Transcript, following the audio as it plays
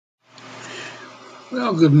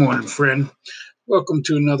Well, good morning, friend. Welcome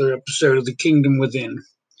to another episode of The Kingdom Within.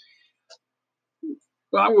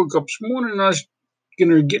 Well, I woke up this morning and I was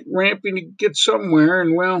going to get ramping to get somewhere,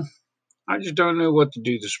 and well, I just don't know what to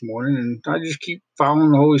do this morning, and I just keep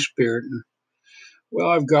following the Holy Spirit. And well,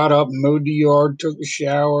 I've got up, mowed the yard, took a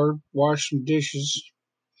shower, washed some dishes.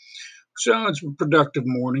 So it's a productive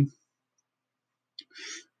morning.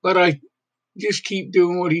 But I just keep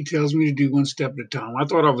doing what He tells me to do one step at a time. I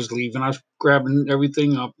thought I was leaving. I was grabbing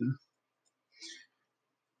everything up, and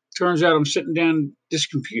turns out I'm sitting down at this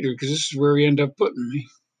computer because this is where He ended up putting me.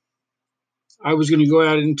 I was going to go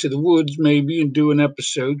out into the woods maybe and do an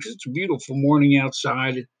episode because it's a beautiful morning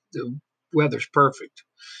outside. The weather's perfect.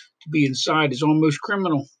 To be inside is almost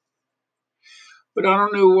criminal. But I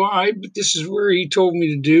don't know why, but this is where He told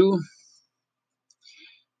me to do.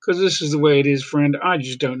 Because this is the way it is, friend. I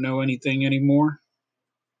just don't know anything anymore.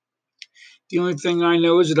 The only thing I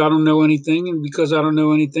know is that I don't know anything, and because I don't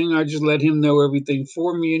know anything, I just let Him know everything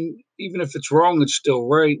for me. And even if it's wrong, it's still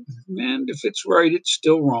right. And if it's right, it's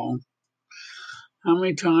still wrong. How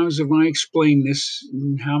many times have I explained this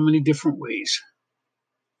in how many different ways?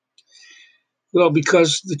 Well,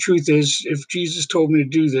 because the truth is, if Jesus told me to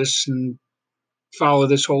do this and follow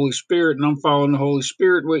this Holy Spirit, and I'm following the Holy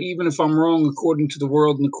Spirit, well, even if I'm wrong according to the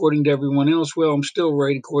world and according to everyone else, well, I'm still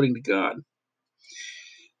right according to God.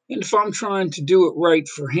 And if I'm trying to do it right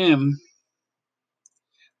for Him,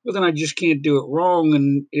 well, then I just can't do it wrong.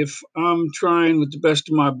 And if I'm trying with the best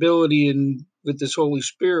of my ability and with this Holy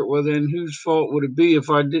Spirit, well, then whose fault would it be if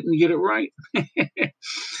I didn't get it right?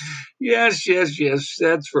 Yes,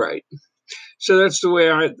 that's right. So that's the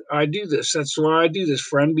way I do this. That's why I do this,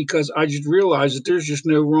 friend, because I just realize that there's just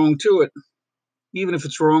no wrong to it, even if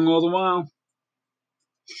it's wrong all the while.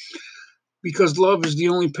 Because love is the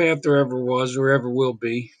only path there ever was or ever will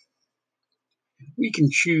be. We can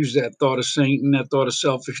choose that thought of Satan, that thought of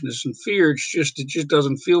selfishness and fear. It just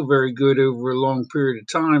doesn't feel very good over a long period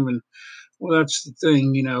of time. And well, that's the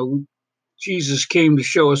thing, Jesus came to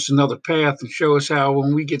show us another path and show us how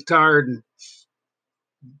when we get tired and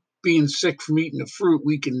being sick from eating the fruit,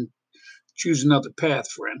 we can choose another path,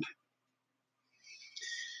 friend.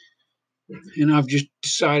 And I've just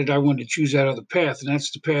decided I want to choose that other path, and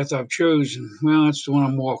that's the path I've chosen. Well, that's the one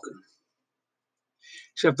I'm walking.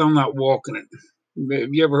 Except I'm not walking it. Have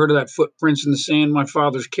you ever heard of that footprints in the sand? My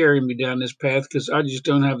father's carrying me down this path because I just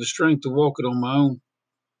don't have the strength to walk it on my own.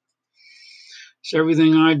 So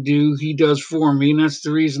everything I do, He does for me, and that's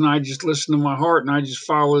the reason I just listen to my heart and I just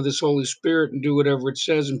follow this Holy Spirit and do whatever it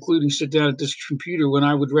says, including sit down at this computer when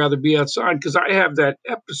I would rather be outside because I have that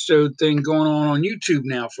episode thing going on YouTube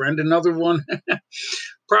now, friend. Another one.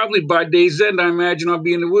 Probably by day's end, I imagine I'll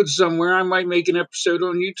be in the woods somewhere. I might make an episode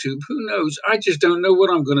on YouTube. Who knows? I just don't know what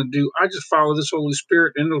I'm going to do. I just follow this Holy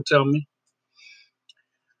Spirit and it'll tell me.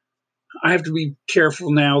 I have to be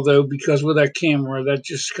careful now, though, because with that camera, that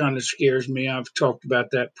just kind of scares me. I've talked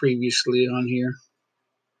about that previously on here.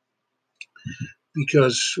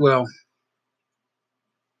 Because, well,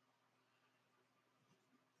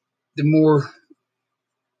 the more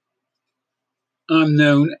I'm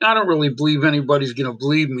known, I don't really believe anybody's going to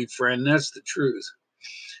believe me, friend. That's the truth.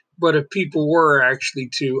 But if people were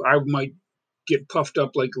actually to, I might get puffed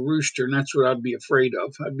up like a rooster, and that's what I'd be afraid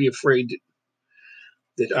of. I'd be afraid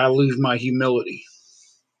that I lose my humility.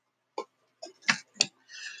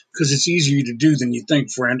 Because it's easier to do than you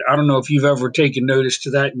think, friend. I don't know if you've ever taken notice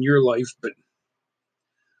to that in your life, but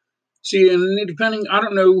see, and depending, I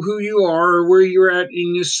don't know who you are or where you're at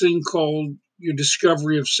in this thing called your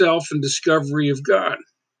discovery of self and discovery of God.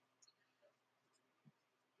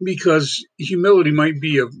 Because humility might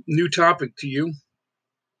be a new topic to you.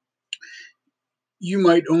 You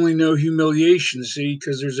might only know humiliation, see,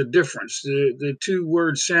 because there's a difference. The two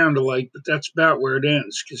words sound alike, but that's about where it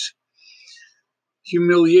ends. Because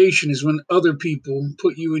humiliation is when other people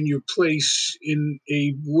put you in your place in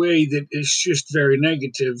a way that is just very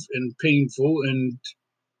negative and painful and,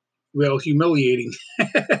 well, humiliating.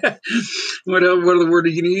 What other word are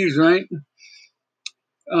you going to use, right?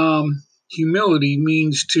 Humility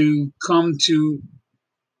means to come to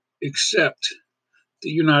accept that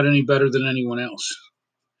you're not any better than anyone else.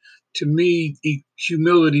 To me,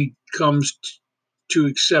 humility comes to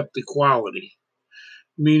accept equality,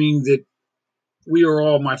 meaning that we are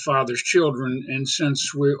all my Father's children, and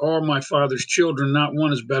since we're all my Father's children, not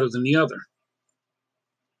one is better than the other.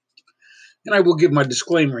 And I will give my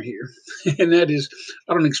disclaimer here, and that is,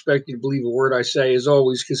 I don't expect you to believe a word I say, as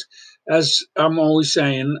always, because as I'm always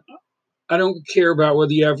saying, I don't care about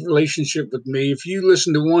whether you have a relationship with me. If you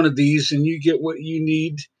listen to one of these and you get what you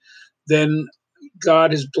need, then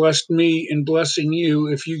God has blessed me in blessing you.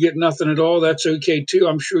 If you get nothing at all, that's okay too.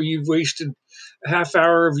 I'm sure you've wasted a half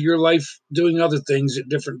hour of your life doing other things at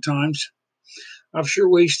different times. I've sure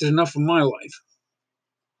wasted enough of my life.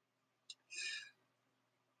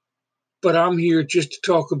 But I'm here just to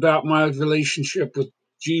talk about my relationship with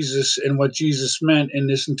Jesus and what Jesus meant in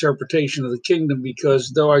this interpretation of the kingdom,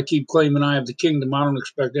 because though I keep claiming I have the kingdom, I don't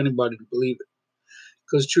expect anybody to believe it.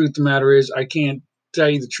 Because the truth of the matter is, I can't tell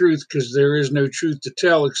you the truth because there is no truth to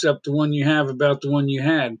tell except the one you have about the one you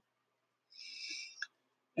had.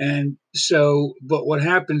 And so, but what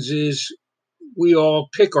happens is we all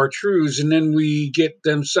pick our truths and then we get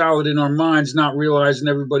them solid in our minds, not realizing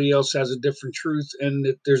everybody else has a different truth and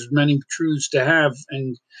that there's many truths to have,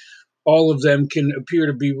 and all of them can appear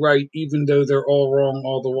to be right, even though they're all wrong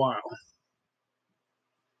all the while.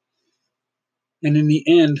 And in the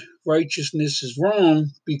end, righteousness is wrong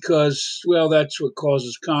because, well, that's what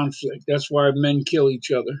causes conflict. That's why men kill each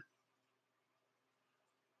other.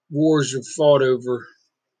 Wars are fought over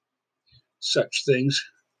such things.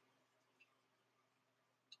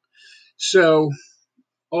 So,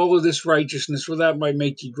 all of this righteousness, well, that might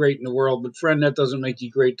make you great in the world, but friend, that doesn't make you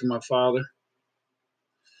great to my Father.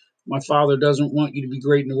 My Father doesn't want you to be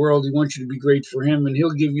great in the world. He wants you to be great for Him, and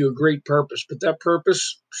He'll give you a great purpose. But that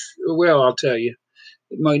purpose, well, I'll tell you,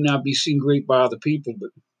 it might not be seen great by other people,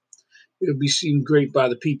 but it'll be seen great by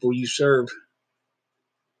the people you serve.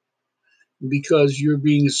 Because you're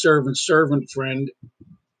being a servant, friend,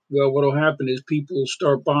 well, what'll happen is people will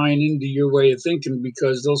start buying into your way of thinking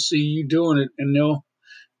because they'll see you doing it and they'll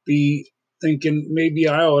be thinking, maybe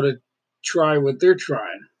I ought to try what they're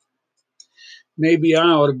trying. Maybe I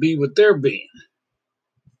ought to be what they're being.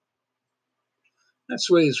 That's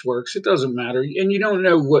the way this works. It doesn't matter. And you don't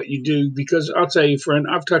know what you do because I'll tell you, friend,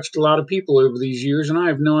 I've touched a lot of people over these years and I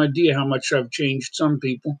have no idea how much I've changed some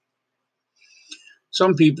people.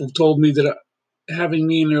 Some people told me that having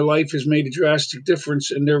me in their life has made a drastic difference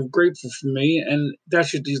and they're grateful for me. And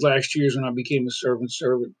that's just these last years when I became a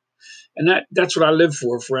servant. And that's what I live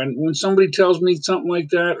for, friend. When somebody tells me something like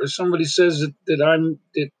that, or somebody says that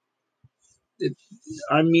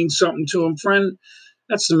I mean something to them, friend,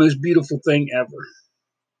 that's the most beautiful thing ever.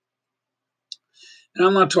 And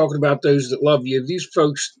I'm not talking about those that love you. These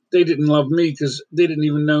folks, they didn't love me because they didn't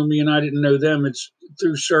even know me and I didn't know them. It's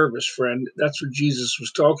through service, friend. That's what Jesus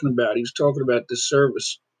was talking about. He was talking about this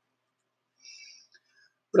service.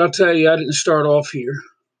 But I'll tell you, I didn't start off here.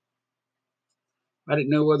 I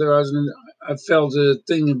didn't know whether I felt a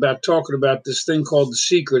thing about talking about this thing called The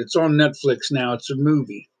Secret. It's on Netflix now. It's a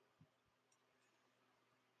movie.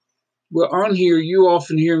 Well, on here, you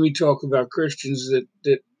often hear me talk about Christians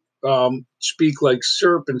that speak like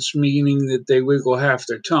serpents, meaning that they wiggle half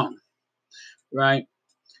their tongue, right?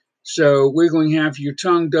 So wiggling half your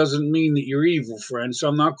tongue doesn't mean that you're evil, friend. So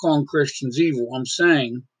I'm not calling Christians evil. I'm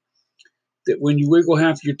saying that when you wiggle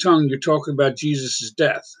half your tongue, you're talking about Jesus'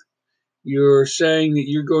 death. You're saying that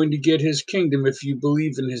you're going to get his kingdom if you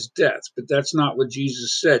believe in his death, but that's not what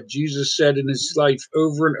Jesus said. Jesus said in his life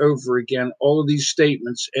over and over again all of these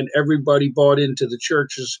statements, and everybody bought into the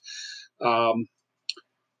church's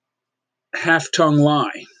half-tongue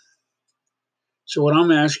lie. So what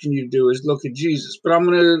I'm asking you to do is look at Jesus, but I'm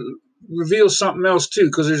going to reveal something else too,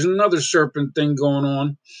 because there's another serpent thing going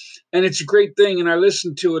on, and it's a great thing. And I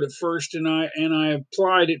listened to it at first, and I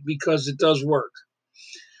applied it because it does work.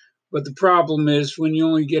 But the problem is when you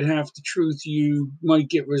only get half the truth, you might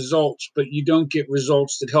get results, but you don't get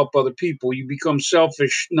results that help other people. You become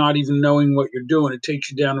selfish, not even knowing what you're doing. It takes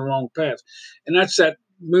you down the wrong path. And that's that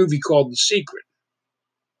movie called The Secret.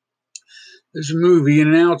 There's a movie,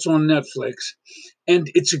 and now it's on Netflix. And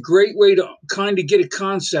it's a great way to kind of get a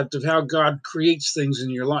concept of how God creates things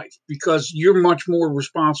in your life, because you're much more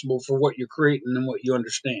responsible for what you're creating than what you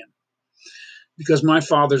understand. Because my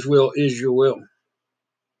Father's will is your will.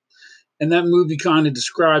 And that movie kind of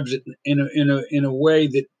describes it in a way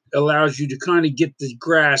that allows you to kind of get the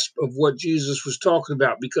grasp of what Jesus was talking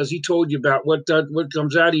about, because he told you about what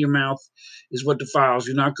comes out of your mouth is what defiles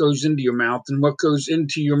you, not goes into your mouth, and what goes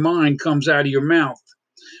into your mind comes out of your mouth,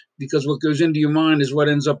 because what goes into your mind is what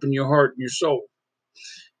ends up in your heart and your soul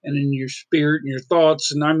and in your spirit and your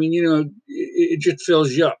thoughts. And I mean, it just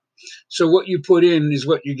fills you up. So what you put in is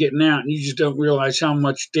what you're getting out, and you just don't realize how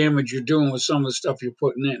much damage you're doing with some of the stuff you're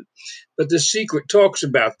putting in. But The Secret talks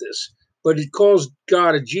about this, but it calls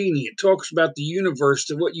God a genie. It talks about the universe,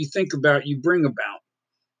 that what you think about, you bring about.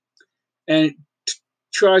 And it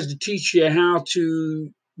tries to teach you how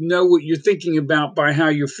to know what you're thinking about by how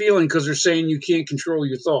you're feeling, because they're saying you can't control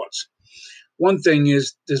your thoughts. One thing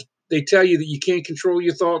is, they tell you that you can't control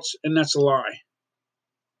your thoughts, and that's a lie.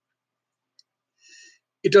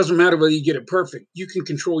 It doesn't matter whether you get it perfect. You can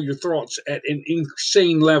control your thoughts at an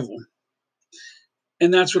insane level.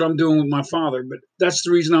 And that's what I'm doing with my father. But that's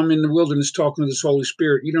the reason I'm in the wilderness talking to this Holy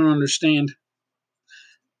Spirit. You don't understand.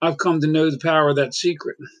 I've come to know the power of that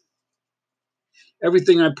secret.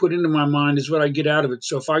 Everything I put into my mind is what I get out of it.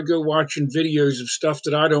 So if I go watching videos of stuff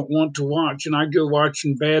that I don't want to watch, and I go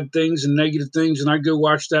watching bad things and negative things, and I go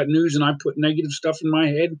watch that news and I put negative stuff in my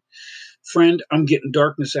head, friend, I'm getting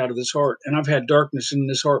darkness out of this heart. And I've had darkness in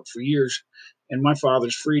this heart for years. And my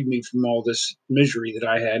father's freed me from all this misery that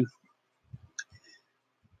I had.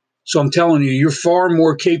 So I'm telling you, you're far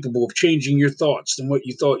more capable of changing your thoughts than what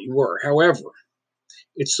you thought you were. However,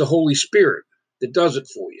 it's the Holy Spirit that does it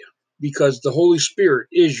for you, because the Holy Spirit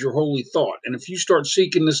is your holy thought. And if you start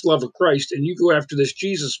seeking this love of Christ and you go after this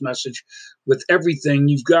Jesus message with everything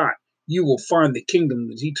you've got, you will find the kingdom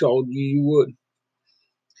that he told you you would.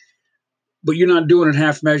 But you're not doing it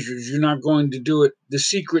half measures. You're not going to do it. The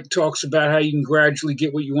secret talks about how you can gradually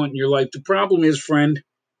get what you want in your life. The problem is, friend,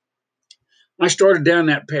 I started down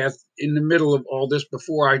that path in the middle of all this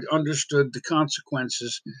before I understood the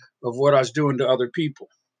consequences of what I was doing to other people.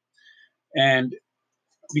 And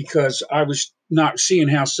because I was not seeing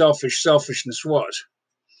how selfish selfishness was.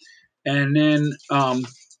 And then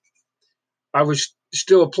I was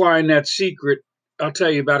still applying that secret. I'll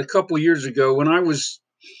tell you, about a couple of years ago, when I was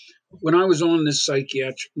on this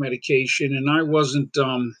psychiatric medication, and I wasn't,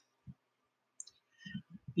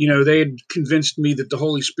 they had convinced me that the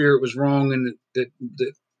Holy Spirit was wrong, and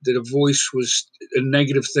that a voice was a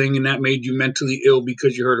negative thing, and that made you mentally ill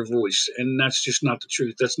because you heard a voice. And that's just not the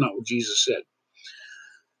truth. That's not what Jesus said.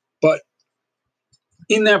 But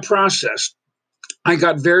in that process, I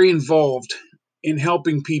got very involved in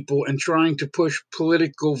helping people and trying to push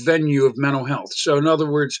political venue of mental health. So in other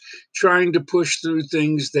words, trying to push through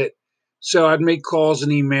things that, so I'd make calls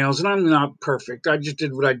and emails, and I'm not perfect. I just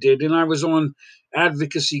did what I did. And I was on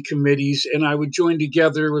advocacy committees, and I would join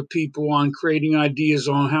together with people on creating ideas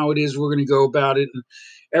on how it is we're going to go about it. And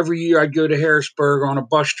every year I'd go to Harrisburg on a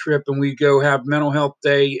bus trip, and we'd go have mental health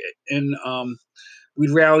day, and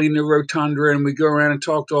we'd rally in the rotunda, and we'd go around and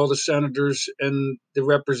talk to all the senators and the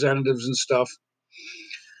representatives and stuff.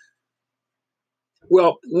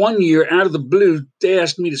 Well, one year, out of the blue, they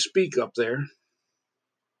asked me to speak up there.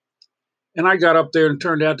 And I got up there, and it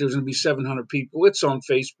turned out there was going to be 700 people. It's on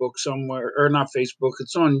Facebook somewhere, or not Facebook.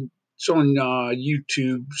 It's on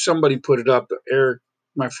YouTube. Somebody put it up. Eric,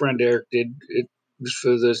 my friend Eric, did. It was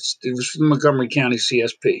for this. It was for the Montgomery County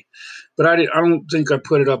CSP, but I don't think I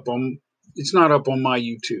put it up on. It's not up on my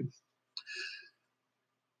YouTube.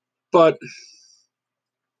 But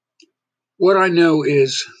what I know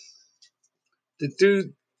is that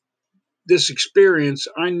through this experience,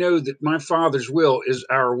 I know that my Father's will is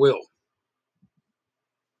our will.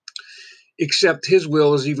 Except his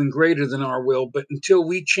will is even greater than our will. But until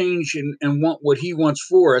we change and want what he wants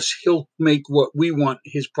for us, he'll make what we want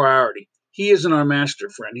his priority. He isn't our master,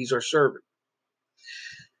 friend. He's our servant.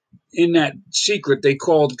 In that secret, they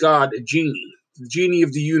called God a genie, the genie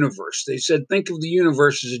of the universe. They said, think of the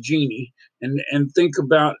universe as a genie, and think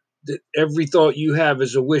about that every thought you have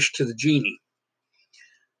is a wish to the genie.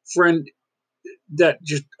 Friend, that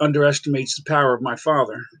just underestimates the power of my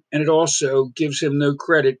Father. And it also gives him no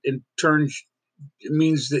credit and it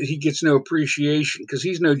means that he gets no appreciation, because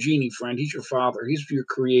he's no genie, friend. He's your Father. He's your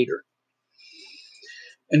creator.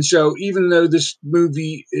 And so even though this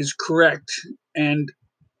movie is correct and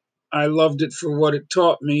I loved it for what it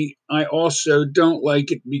taught me, I also don't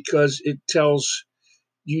like it because it tells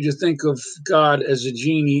you to think of God as a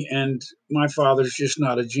genie, and my Father's just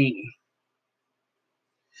not a genie.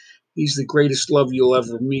 He's the greatest love you'll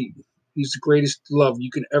ever meet. He's the greatest love you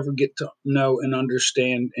can ever get to know and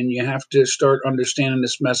understand, and you have to start understanding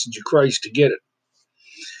this message of Christ to get it.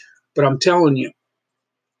 But I'm telling you,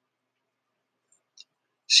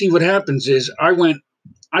 see, what happens is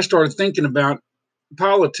I started thinking about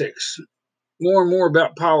politics, more and more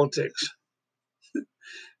about politics.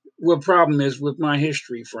 What problem is with my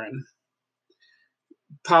history, friend?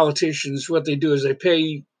 Politicians, what they do is they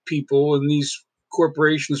pay people, and these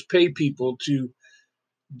corporations pay people to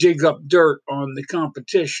dig up dirt on the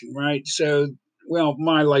competition, right? So, well,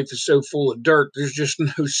 my life is so full of dirt, there's just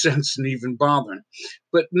no sense in even bothering.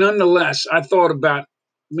 But nonetheless, I thought about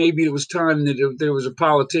maybe it was time that there was a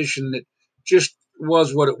politician that just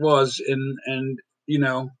was what it was, and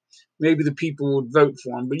maybe the people would vote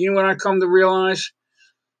for him. But you know what I come to realize?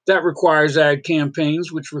 That requires ad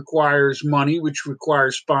campaigns, which requires money, which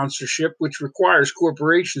requires sponsorship, which requires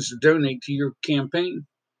corporations to donate to your campaign.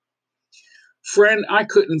 Friend,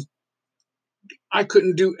 I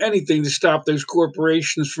couldn't do anything to stop those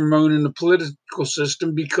corporations from owning the political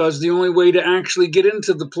system because the only way to actually get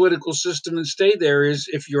into the political system and stay there is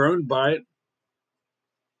if you're owned by it.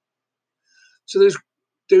 So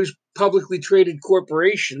those publicly traded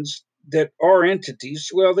corporations that are entities,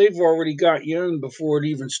 well, they've already got you owned before it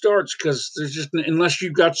even starts because there's just unless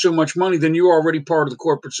you've got so much money, then you're already part of the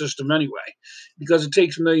corporate system anyway. Because it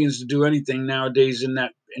takes millions to do anything nowadays in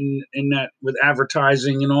that with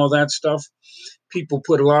advertising and all that stuff. People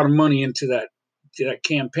put a lot of money into that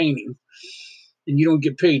campaigning, and you don't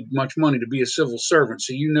get paid much money to be a civil servant.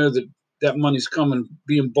 So you know that that money's coming,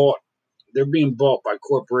 being bought. They're being bought by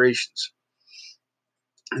corporations.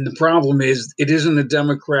 And the problem is, it isn't a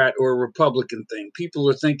Democrat or a Republican thing. People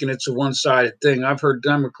are thinking it's a one sided thing. I've heard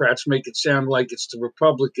Democrats make it sound like it's the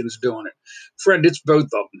Republicans doing it. Friend, it's both of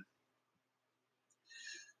them.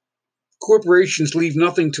 Corporations leave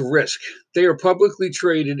nothing to risk. They are publicly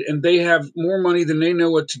traded and they have more money than they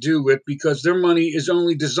know what to do with because their money is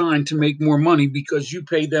only designed to make more money because you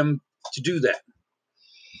pay them to do that.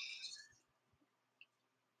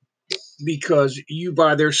 Because you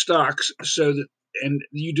buy their stocks so that and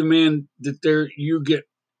you demand that you get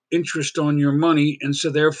interest on your money, and so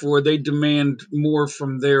therefore they demand more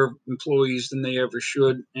from their employees than they ever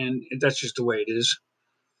should, and that's just the way it is.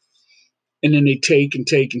 And then they take and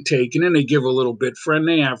take and take, and then they give a little bit, friend.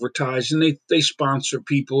 They advertise and they sponsor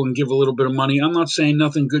people and give a little bit of money. I'm not saying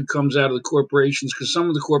nothing good comes out of the corporations because some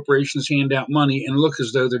of the corporations hand out money and look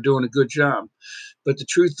as though they're doing a good job. But the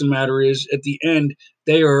truth of the matter is, at the end,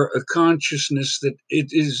 they are a consciousness that it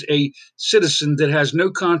is a citizen that has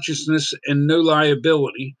no consciousness and no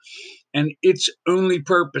liability, and its only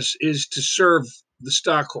purpose is to serve the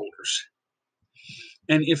stockholders.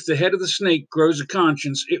 And if the head of the snake grows a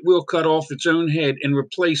conscience, it will cut off its own head and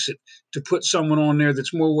replace it to put someone on there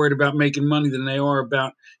that's more worried about making money than they are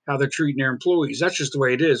about how they're treating their employees. That's just the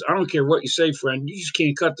way it is. I don't care what you say, friend. You just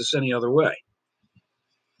can't cut this any other way.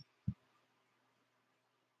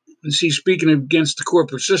 And see, speaking against the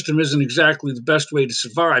corporate system isn't exactly the best way to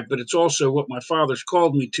survive, but it's also what my father's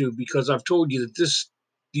called me to because I've told you that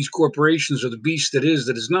these corporations are the beast that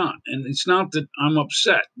is not. And it's not that I'm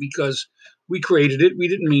upset because we created it. We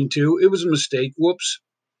didn't mean to. It was a mistake. Whoops.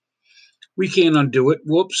 We can't undo it.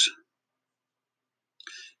 Whoops.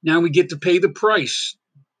 Now we get to pay the price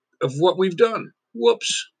of what we've done.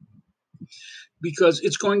 Whoops. Because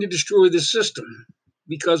it's going to destroy the system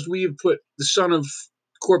because we have put the son of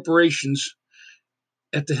corporations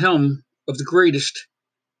at the helm of the greatest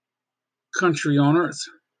country on earth,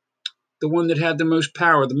 the one that had the most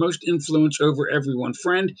power, the most influence over everyone.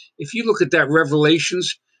 Friend, if you look at that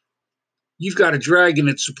Revelations, you've got a dragon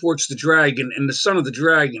that supports the dragon, and the son of the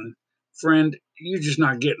dragon, friend, you're just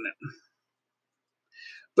not getting it.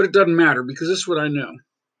 But it doesn't matter because this is what I know.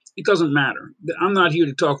 It doesn't matter. I'm not here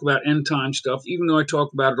to talk about end time stuff, even though I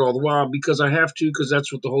talk about it all the while because I have to, because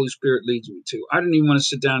that's what the Holy Spirit leads me to. I didn't even want to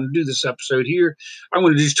sit down and do this episode here. I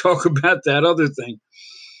wanted to just talk about that other thing.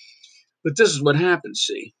 But this is what happens,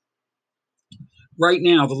 see. Right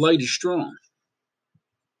now, the light is strong.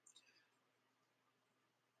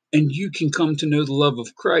 And you can come to know the love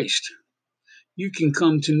of Christ. You can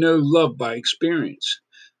come to know love by experience.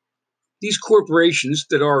 These corporations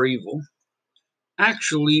that are evil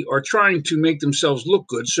actually are trying to make themselves look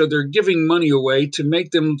good. So they're giving money away to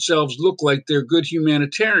make themselves look like they're good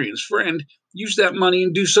humanitarians. Friend, use that money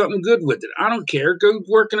and do something good with it. I don't care. Go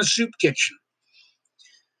work in a soup kitchen.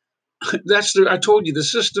 I told you the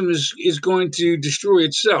system is going to destroy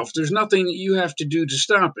itself. There's nothing that you have to do to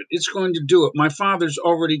stop it. It's going to do it. My father's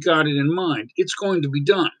already got it in mind. It's going to be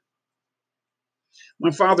done.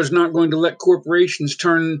 My father's not going to let corporations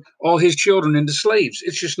turn all his children into slaves.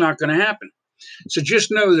 It's just not going to happen. So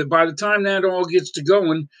just know that by the time that all gets to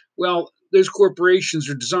going, well, those corporations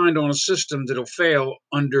are designed on a system that'll fail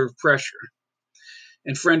under pressure.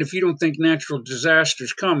 And friend, if you don't think natural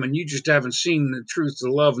disasters come and you just haven't seen the truth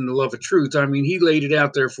of love and the love of truth, I mean, he laid it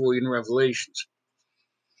out there for you in Revelations.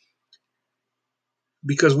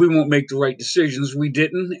 Because we won't make the right decisions. We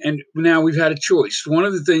didn't, and now we've had a choice. One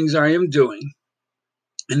of the things I am doing,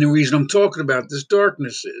 and the reason I'm talking about this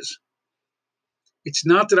darkness is, it's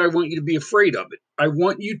not that I want you to be afraid of it. I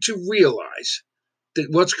want you to realize that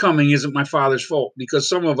what's coming isn't my father's fault because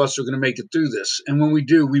some of us are going to make it through this. And when we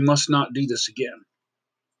do, we must not do this again.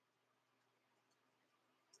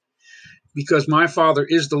 Because my father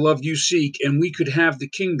is the love you seek, and we could have the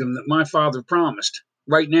kingdom that my father promised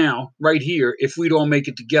right now, right here, if we'd all make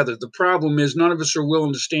it together. The problem is none of us are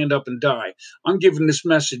willing to stand up and die. I'm giving this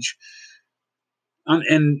message.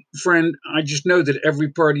 And friend, I just know that every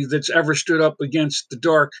party that's ever stood up against the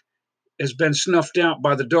dark has been snuffed out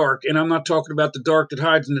by the dark. And I'm not talking about the dark that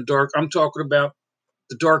hides in the dark. I'm talking about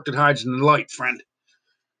the dark that hides in the light, friend.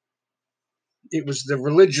 It was the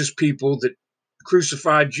religious people that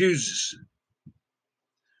crucified Jesus.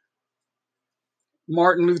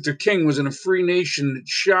 Martin Luther King was in a free nation that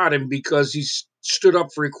shot him because he stood up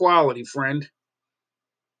for equality, friend.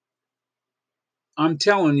 I'm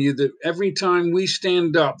telling you that every time we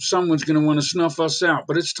stand up, someone's going to want to snuff us out.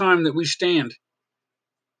 But it's time that we stand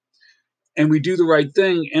and we do the right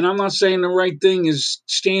thing. And I'm not saying the right thing is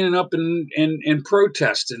standing up and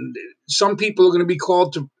protesting. Some people are going to be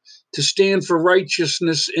called to stand for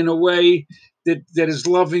righteousness in a way that is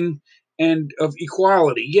loving and of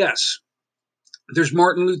equality. Yes, there's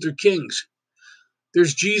Martin Luther King's.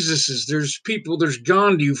 There's Jesus's. There's people. There's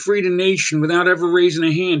Gandhi who freed a nation without ever raising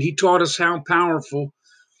a hand. He taught us how powerful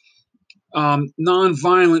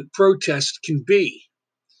nonviolent protest can be.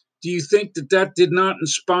 Do you think that did not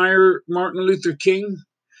inspire Martin Luther King?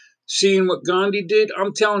 Seeing what Gandhi did,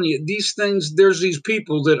 I'm telling you, these things, there's these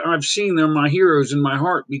people that I've seen, they're my heroes in my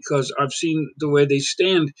heart because I've seen the way they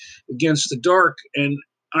stand against the dark. And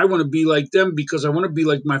I want to be like them because I want to be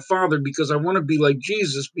like my father, because I want to be like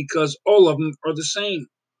Jesus, because all of them are the same.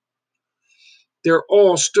 They're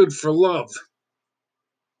all stood for love.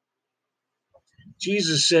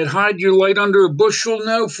 Jesus said, hide your light under a bushel.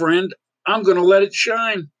 No, friend, I'm going to let it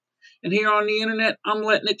shine. And here on the internet, I'm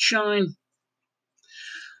letting it shine.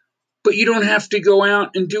 But you don't have to go out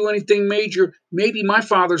and do anything major. Maybe my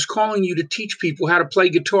father's calling you to teach people how to play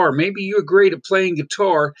guitar. Maybe you're great at playing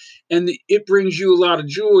guitar and it brings you a lot of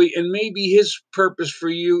joy. And maybe his purpose for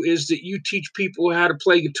you is that you teach people how to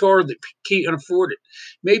play guitar that can't afford it.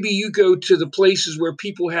 Maybe you go to the places where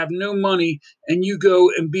people have no money and you go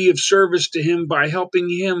and be of service to him by helping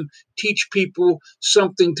him teach people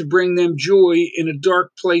something to bring them joy in a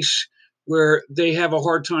dark place where they have a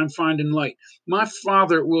hard time finding light. My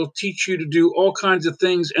father will teach you to do all kinds of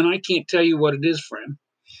things, and I can't tell you what it is, friend.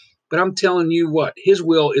 But I'm telling you what, his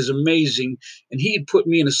will is amazing, and he had put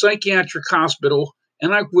me in a psychiatric hospital,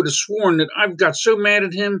 and I would have sworn that I've got so mad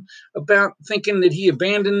at him about thinking that he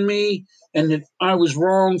abandoned me and that I was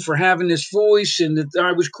wrong for having this voice and that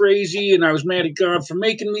I was crazy and I was mad at God for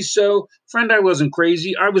making me so. Friend, I wasn't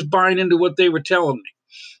crazy. I was buying into what they were telling me.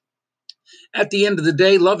 At the end of the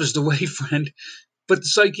day, love is the way, friend. But the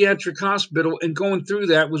psychiatric hospital and going through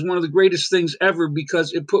that was one of the greatest things ever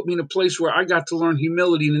because it put me in a place where I got to learn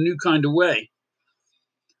humility in a new kind of way.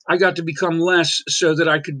 I got to become less so that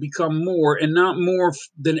I could become more, and not more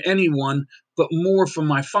than anyone, but more from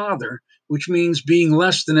my Father, which means being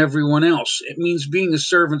less than everyone else. It means being a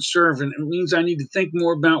servant. It means I need to think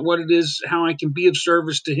more about what it is, how I can be of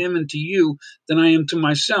service to him and to you than I am to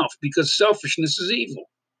myself, because selfishness is evil.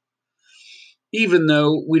 Even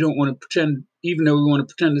though we don't want to pretend, even though we want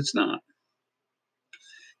to pretend it's not.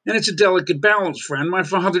 And it's a delicate balance, friend. My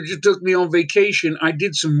father just took me on vacation. I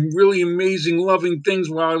did some really amazing, loving things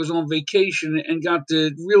while I was on vacation and got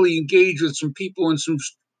to really engage with some people in some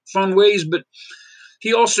fun ways. But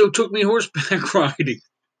he also took me horseback riding.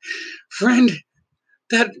 Friend,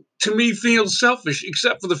 that to me feels selfish,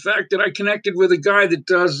 except for the fact that I connected with a guy that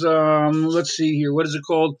does, let's see here, what is it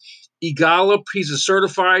called? EGALA. He's a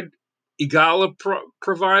certified EGALA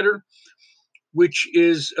provider, which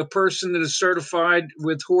is a person that is certified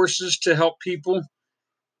with horses to help people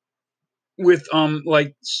with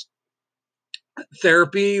like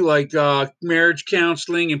therapy, like marriage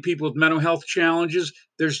counseling, and people with mental health challenges.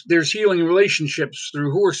 There's healing relationships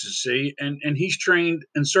through horses, see, and he's trained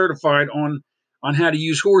and certified on how to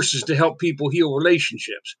use horses to help people heal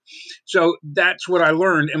relationships. So that's what I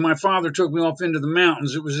learned. And my father took me off into the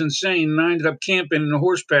mountains. It was insane. And I ended up camping in a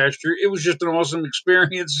horse pasture. It was just an awesome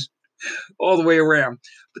experience all the way around.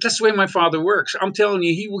 But that's the way my father works. I'm telling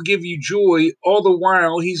you, he will give you joy all the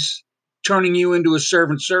while he's turning you into a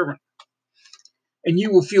servant. And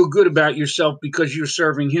you will feel good about yourself because you're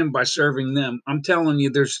serving him by serving them. I'm telling you,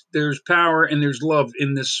 there's power and there's love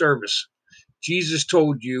in this service. Jesus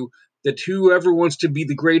told you that whoever wants to be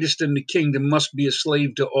the greatest in the kingdom must be a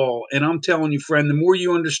slave to all. And I'm telling you, friend, the more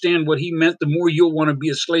you understand what he meant, the more you'll want to be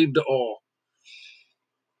a slave to all.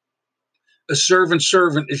 A servant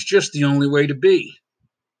is just the only way to be.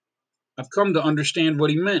 I've come to understand what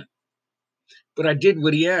he meant, but I did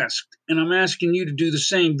what he asked. And I'm asking you to do the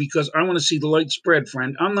same because I want to see the light spread,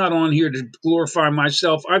 friend. I'm not on here to glorify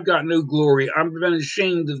myself. I've got no glory. I've been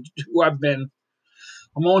ashamed of who I've been.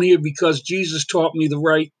 I'm on here because Jesus taught me the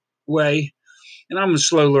right way. And I'm a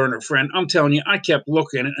slow learner, friend. I'm telling you, I kept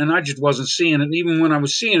looking and I just wasn't seeing it. And even when I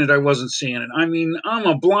was seeing it, I wasn't seeing it. I mean, I'm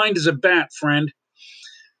a blind as a bat, friend.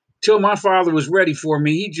 Till my father was ready for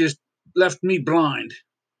me, he just left me blind.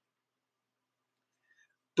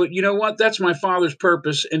 But you know what? That's my Father's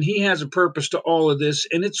purpose, and He has a purpose to all of this,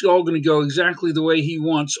 and it's all going to go exactly the way He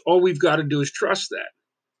wants. All we've got to do is trust that.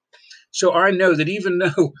 So I know that even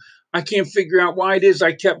though I can't figure out why it is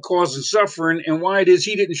I kept causing suffering and why it is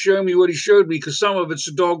He didn't show me what He showed me, because some of it's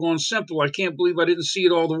so doggone simple. I can't believe I didn't see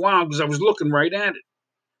it all the while because I was looking right at it.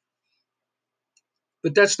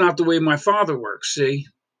 But that's not the way my Father works, see?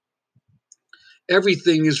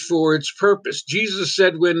 Everything is for its purpose. Jesus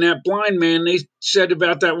said when that blind man, they said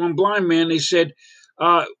about that one blind man, they said,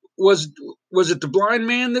 uh, was was it the blind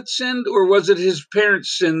man that sinned, or was it his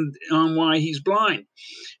parents sinned on why he's blind?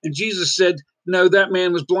 And Jesus said, no, that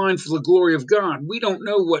man was blind for the glory of God. We don't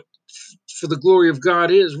know what for the glory of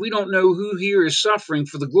God is. We don't know who here is suffering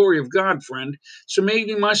for the glory of God, friend. So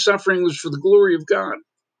maybe my suffering was for the glory of God.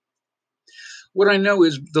 What I know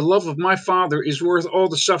is the love of my Father is worth all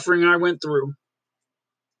the suffering I went through.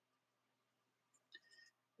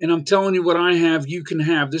 And I'm telling you, what I have, you can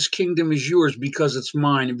have. This kingdom is yours because it's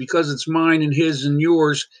mine. And because it's mine and his and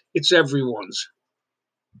yours, it's everyone's.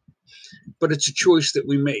 But it's a choice that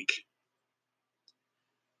we make.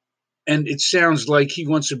 And it sounds like he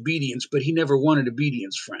wants obedience, but he never wanted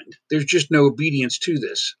obedience, friend. There's just no obedience to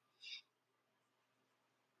this.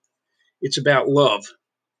 It's about love.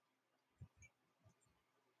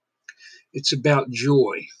 It's about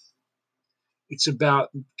joy. It's about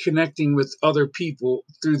connecting with other people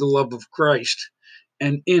through the love of Christ.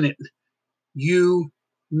 And in it, you,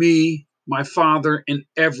 me, my Father, and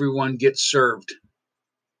everyone gets served.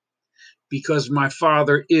 Because my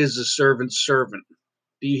Father is a servant's servant.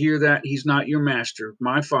 Do you hear that? He's not your master.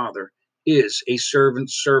 My Father is a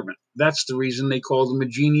servant's servant. That's the reason they call him a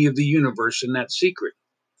genie of the universe in that secret.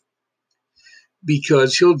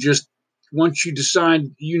 Because he'll just, once you decide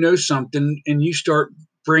you know something and you start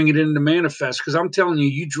bringing it into manifest, because I'm telling you,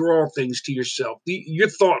 you draw things to yourself. Your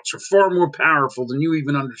thoughts are far more powerful than you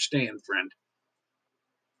even understand, friend.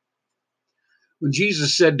 When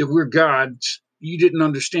Jesus said that we're gods, you didn't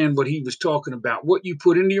understand what he was talking about. What you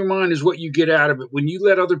put into your mind is what you get out of it. When you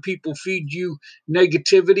let other people feed you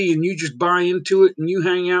negativity and you just buy into it and you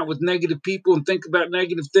hang out with negative people and think about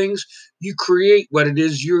negative things, you create what it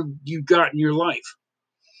is you've got in your life.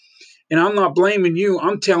 And I'm not blaming you.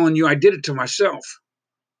 I'm telling you, I did it to myself.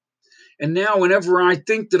 And now, whenever I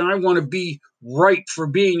think that I want to be right for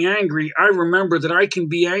being angry, I remember that I can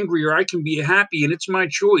be angry or I can be happy, and it's my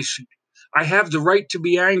choice. I have the right to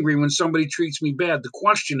be angry when somebody treats me bad. The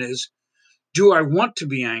question is, do I want to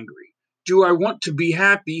be angry? Do I want to be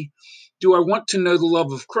happy? Do I want to know the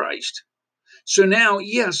love of Christ? So now,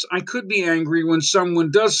 yes, I could be angry when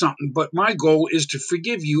someone does something, but my goal is to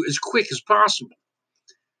forgive you as quick as possible.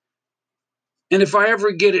 And if I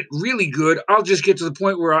ever get it really good, I'll just get to the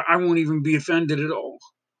point where I won't even be offended at all.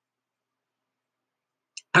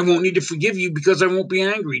 I won't need to forgive you because I won't be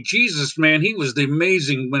angry. Jesus, man, he was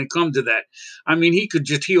amazing when it comes to that. I mean, he could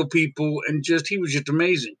just heal people and he was just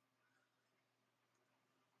amazing.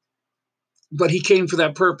 But he came for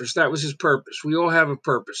that purpose. That was his purpose. We all have a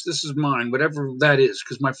purpose. This is mine, whatever that is,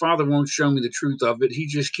 because my Father won't show me the truth of it. He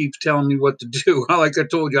just keeps telling me what to do. Like I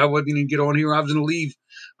told you, I wasn't going to get on here. I was going to leave.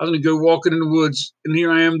 I was going to go walking in the woods, and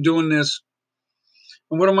here I am doing this.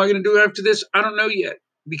 And what am I going to do after this? I don't know yet.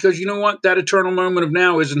 Because you know what? That eternal moment of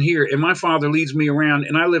now isn't here. And my Father leads me around,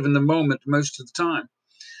 and I live in the moment most of the time.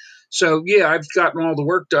 So, yeah, I've gotten all the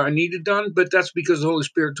work I needed done, but that's because the Holy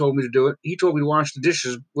Spirit told me to do it. He told me to wash the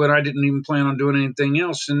dishes when I didn't even plan on doing anything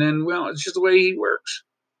else. And then, well, it's just the way He works.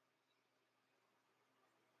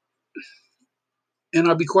 And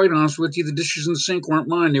I'll be quite honest with you, the dishes in the sink weren't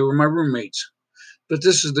mine. They were my roommates. But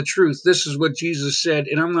this is the truth. This is what Jesus said,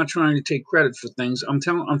 and I'm not trying to take credit for things. I'm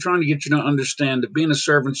trying to get you to understand that being a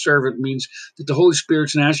servant means that the Holy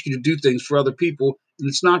Spirit's going to ask you to do things for other people, and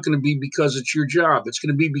it's not going to be because it's your job. It's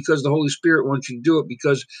going to be because the Holy Spirit wants you to do it,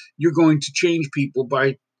 because you're going to change people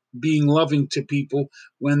by being loving to people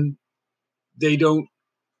when they don't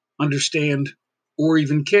understand or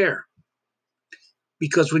even care.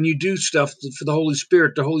 Because when you do stuff for the Holy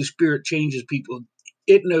Spirit changes people.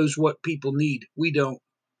 It knows what people need. We don't.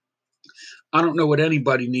 I don't know what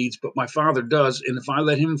anybody needs, but my Father does. And if I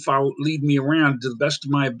let him lead me around to the best of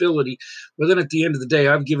my ability, well, then at the end of the day,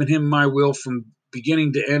 I've given him my will from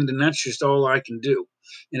beginning to end, and that's just all I can do.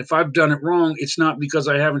 And if I've done it wrong, it's not because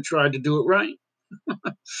I haven't tried to do it right.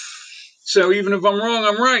 So even if I'm wrong,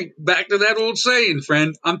 I'm right. Back to that old saying,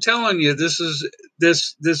 friend. I'm telling you, this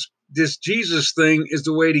Jesus thing is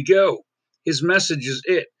the way to go. His message is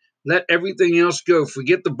it. Let everything else go.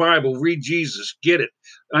 Forget the Bible. Read Jesus. Get it.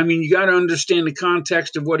 I mean, you got to understand the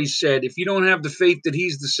context of what he said. If you don't have the faith that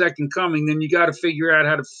he's the second coming, then you got to figure out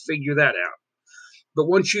how to figure that out. But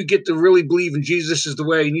once you get to really believe in Jesus is the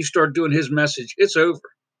way and you start doing his message, it's over.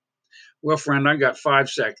 Well, friend, I got 5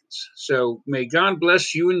 seconds. So may God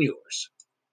bless you and yours.